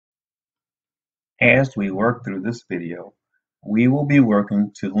As we work through this video, we will be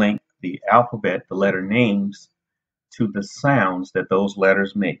working to link the alphabet, the letter names, to the sounds that those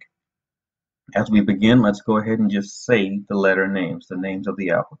letters make. As we begin, let's go ahead and just say the letter names, the names of the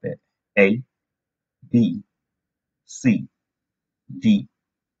alphabet. A, B, C, D,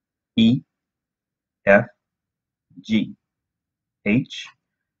 E, F, G, H,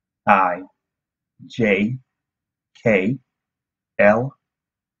 I, J, K, L,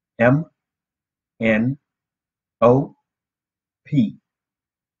 M, N, O, P,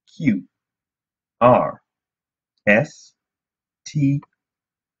 Q, R, S, T,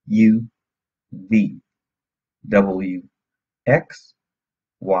 U, V, W, X,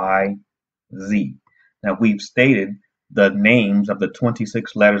 Y, Z. Now we've stated the names of the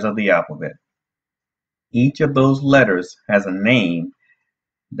 26 letters of the alphabet. Each of those letters has a name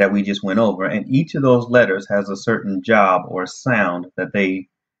that we just went over, and each of those letters has a certain job or sound that they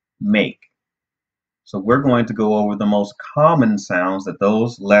make. So we're going to go over the most common sounds that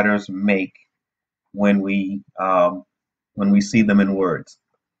those letters make when we see them in words.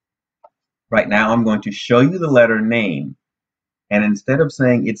 Right now I'm going to show you the letter name, and instead of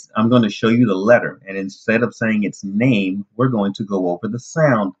saying I'm going to show you the letter, and instead of saying its name, we're going to go over the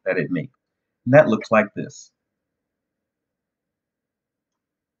sound that it makes. And that looks like this.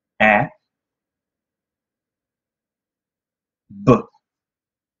 A, B,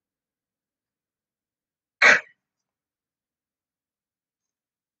 K,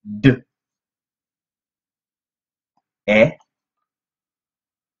 D,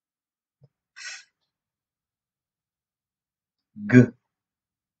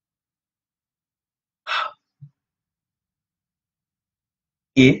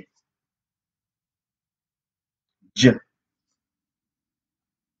 E, G, I,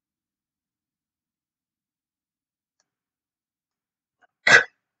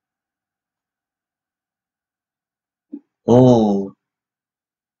 J, L,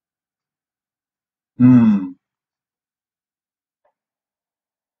 M,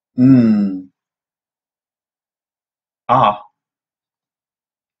 N, A,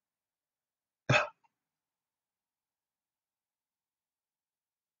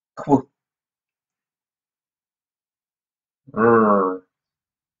 Q, R,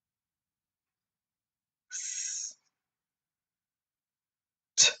 S,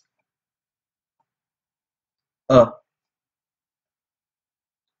 T,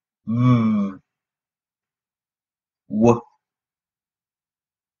 V, W,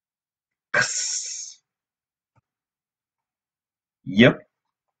 X. Yep.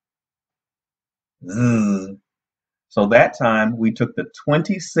 Z. So that time we took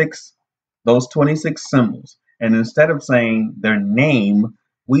those 26 symbols, and instead of saying their name,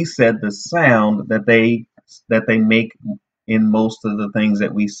 we said the sound that they make in most of the things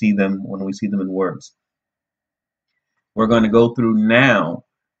that we see them when we see them in words. We're going to go through now.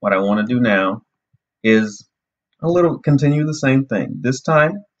 What I want to do now is continue the same thing. This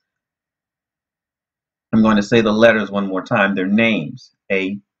time I'm going to say the letters one more time, their names.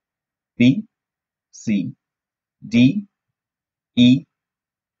 A, B, C, D, E,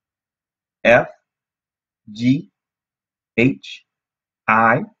 F, G, H,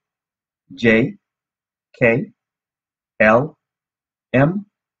 I, J, K, L, M,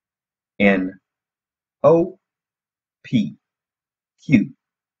 N, O, P, Q,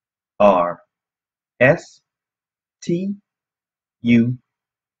 R, S, T, U,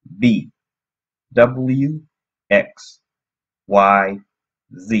 V, W, X, Y,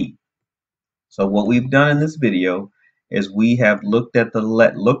 Z. So what we've done in this video is we have looked at the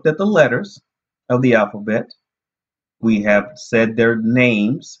letters of the alphabet. We have said their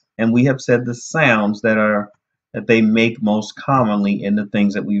names, and we have said the sounds that they make most commonly in the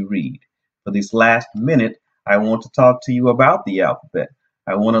things that we read. For this last minute, I want to talk to you about the alphabet.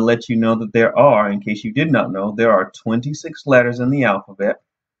 I want to let you know that there are, in case you did not know, there are 26 letters in the alphabet.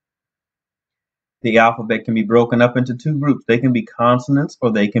 The alphabet can be broken up into two groups. They can be consonants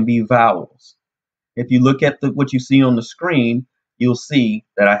or they can be vowels. If you look at what you see on the screen, you'll see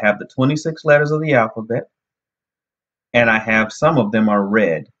that I have the 26 letters of the alphabet, and I have some of them are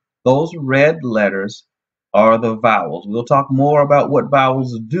red. Those red letters are the vowels. We'll talk more about what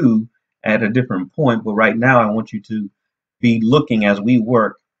vowels do at a different point, but right now I want you to be looking as we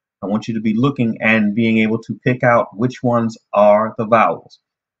work. I want you to be looking and being able to pick out which ones are the vowels.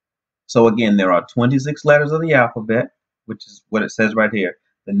 So again, there are 26 letters of the alphabet, which is what it says right here.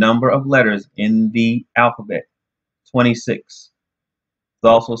 The number of letters in the alphabet, 26. It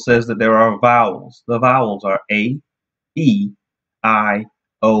also says that there are vowels. The vowels are A, E, I,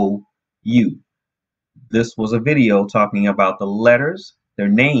 O, U. This was a video talking about the letters, their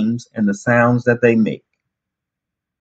names and the sounds that they make.